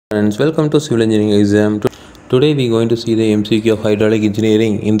Friends, welcome to civil engineering exam. Today we are going to see the MCQ of hydraulic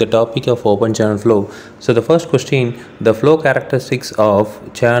engineering in the topic of open channel flow. So the first question, the flow characteristics of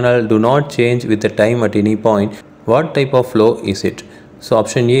channel do not change with the time at any point. What type of flow is it? So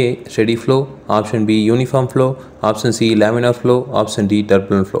option A, steady flow, option B, uniform flow, option C, laminar flow, option D,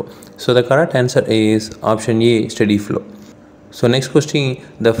 turbulent flow. So the correct answer is option A, steady flow. So next question,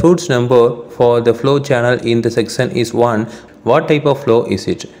 the Froude's number for the flow channel in the section is 1. What type of flow is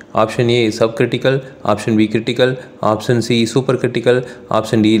it? Option A is subcritical, option B critical, option C supercritical,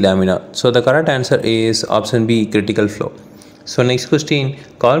 option D laminar. So the correct answer is option B critical flow. So next question,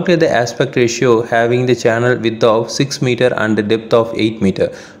 calculate the aspect ratio having the channel width of 6 meter and the depth of 8 meter.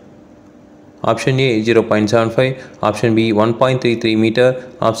 Option A 0.75, option B 1.33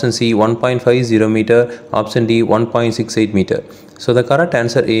 meter, option C 1.50 meter, option D 1.68 meter. So the correct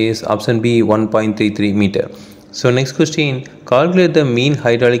answer is option B 1.33 meter. So next question, calculate the mean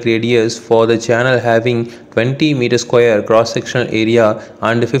hydraulic radius for the channel having 20 meter square cross sectional area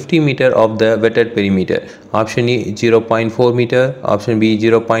and 50 meter of the wetted perimeter. Option A 0.4 meter, option B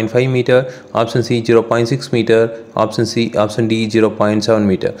 0.5 meter, option C 0.6 meter, option D 0.7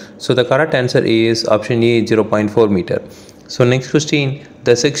 meter. So the correct answer is option A 0.4 meter. So next question,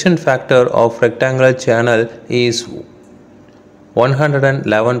 the section factor of rectangular channel is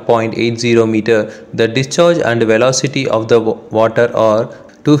 111.80 meter. The discharge and velocity of the water are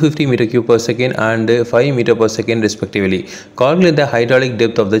 250 meter cube per second and 5 meter per second respectively. Calculate the hydraulic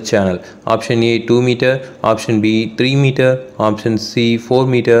depth of the channel. Option A 2 meter, option B 3 meter, option C 4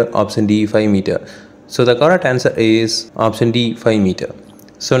 meter, option D 5 meter. So the correct answer is option D 5 meter.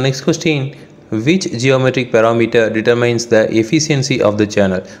 So next question, which geometric parameter determines the efficiency of the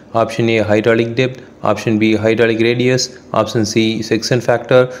channel? Option A hydraulic depth, option B hydraulic radius, option C section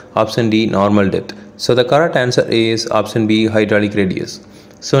factor, option D normal depth. So the correct answer is option B hydraulic radius.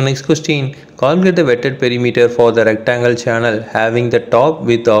 So next question, calculate the wetted perimeter for the rectangle channel having the top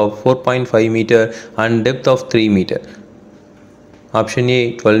width of 4.5 meter and depth of 3 meter. Option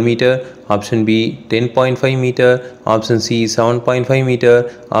A 12 meter, option B 10.5 meter, option C 7.5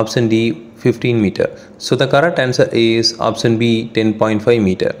 meter, option D 15 meter. So the correct answer is option B 10.5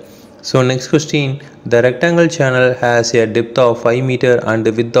 meter. So next question, the rectangle channel has a depth of 5 meter and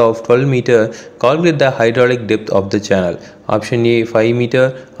a width of 12 meter. Calculate the hydraulic depth of the channel. Option A 5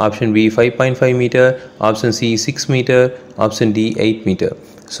 meter, option B 5.5 meter, option C 6 meter, option D 8 meter.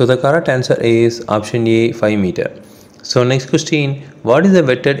 So the correct answer is option A 5 meter. So next question, what is the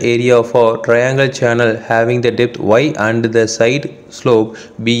wetted area for triangle channel having the depth y and the side slope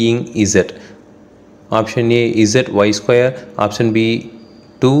being z? Option A is zy square, option B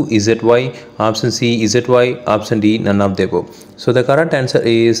 2zy, option C zy, option D none of the above. So the correct answer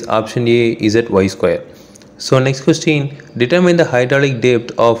is option A is zy square. So next question, determine the hydraulic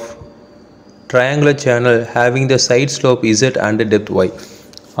depth of triangular channel having the side slope z and the depth y.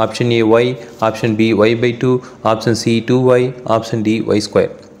 Option A y, option B y by 2, option C 2y, option D y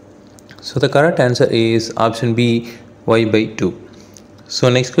square. So the correct answer is option B y by 2. So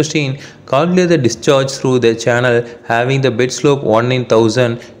next question, calculate the discharge through the channel having the bed slope 1 in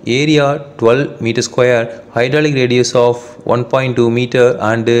 1000, area 12 meter square, hydraulic radius of 1.2 meter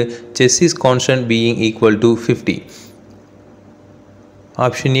and chassis constant being equal to 50.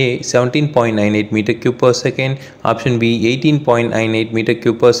 Option A 17.98 meter cube per second, option B 18.98 meter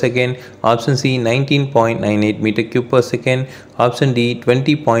cube per second, option C 19.98 meter cube per second, option D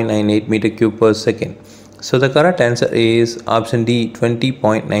 20.98 meter cube per second. So the correct answer is option D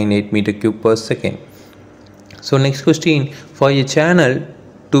 20.98 meter cube per second. So next question, for a channel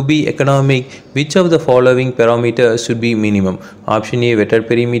to be economic, which of the following parameters should be minimum? Option A wetted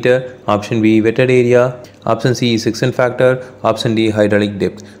perimeter, option B wetted area, option C section factor, option D hydraulic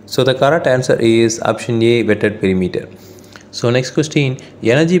depth. So the correct answer is option A wetted perimeter. So next question,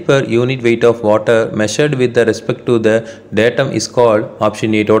 energy per unit weight of water measured with the respect to the datum is called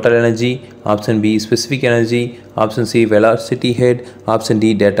option A total energy, option B specific energy, option C velocity head, option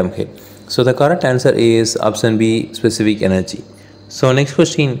D datum head. So the correct answer is option B specific energy. So next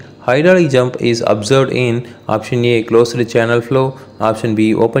question, hydraulic jump is observed in option A closed channel flow, option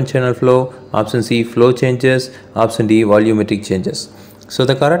B open channel flow, option C flow changes, option D volumetric changes. So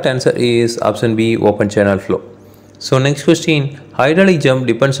the correct answer is option B open channel flow. So next question, hydraulic jump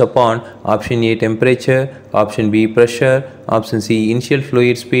depends upon option A temperature, option B pressure, option C initial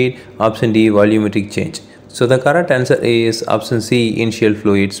fluid speed, option D volumetric change. So the correct answer is option C initial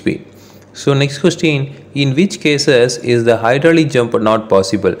fluid speed. So next question, in which cases is the hydraulic jump not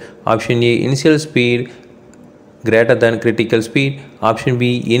possible? Option A initial speed greater than critical speed. Option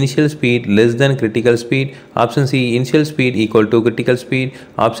B, initial speed less than critical speed. Option C, initial speed equal to critical speed.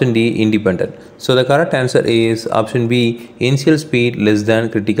 Option D, independent. So the correct answer is option B, initial speed less than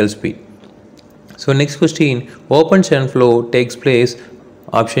critical speed. So next question, open channel flow takes place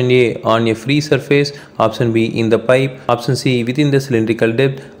option A, on a free surface, option B, in the pipe, option C, within the cylindrical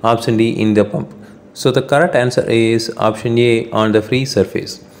depth, option D, in the pump. So the correct answer is option A, on the free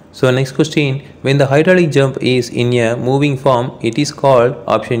surface. So next question, when the hydraulic jump is in a moving form, it is called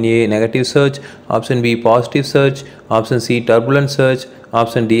option A, negative surge, option B, positive surge, option C, turbulent surge,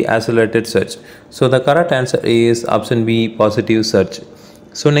 option D, accelerated surge. So the correct answer is option B, positive surge.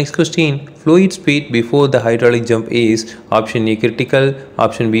 So next question, fluid speed before the hydraulic jump is option A, critical,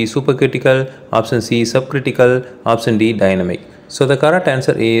 option B, supercritical, option C, subcritical, option D, dynamic. So the correct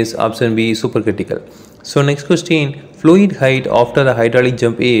answer is option B, supercritical. So next question, fluid height after the hydraulic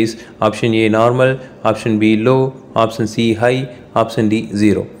jump is option A, normal, option B, low, option C, high, option D,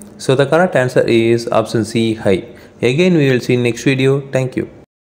 0. So the correct answer is option C, high. Again we will see in next video. Thank you.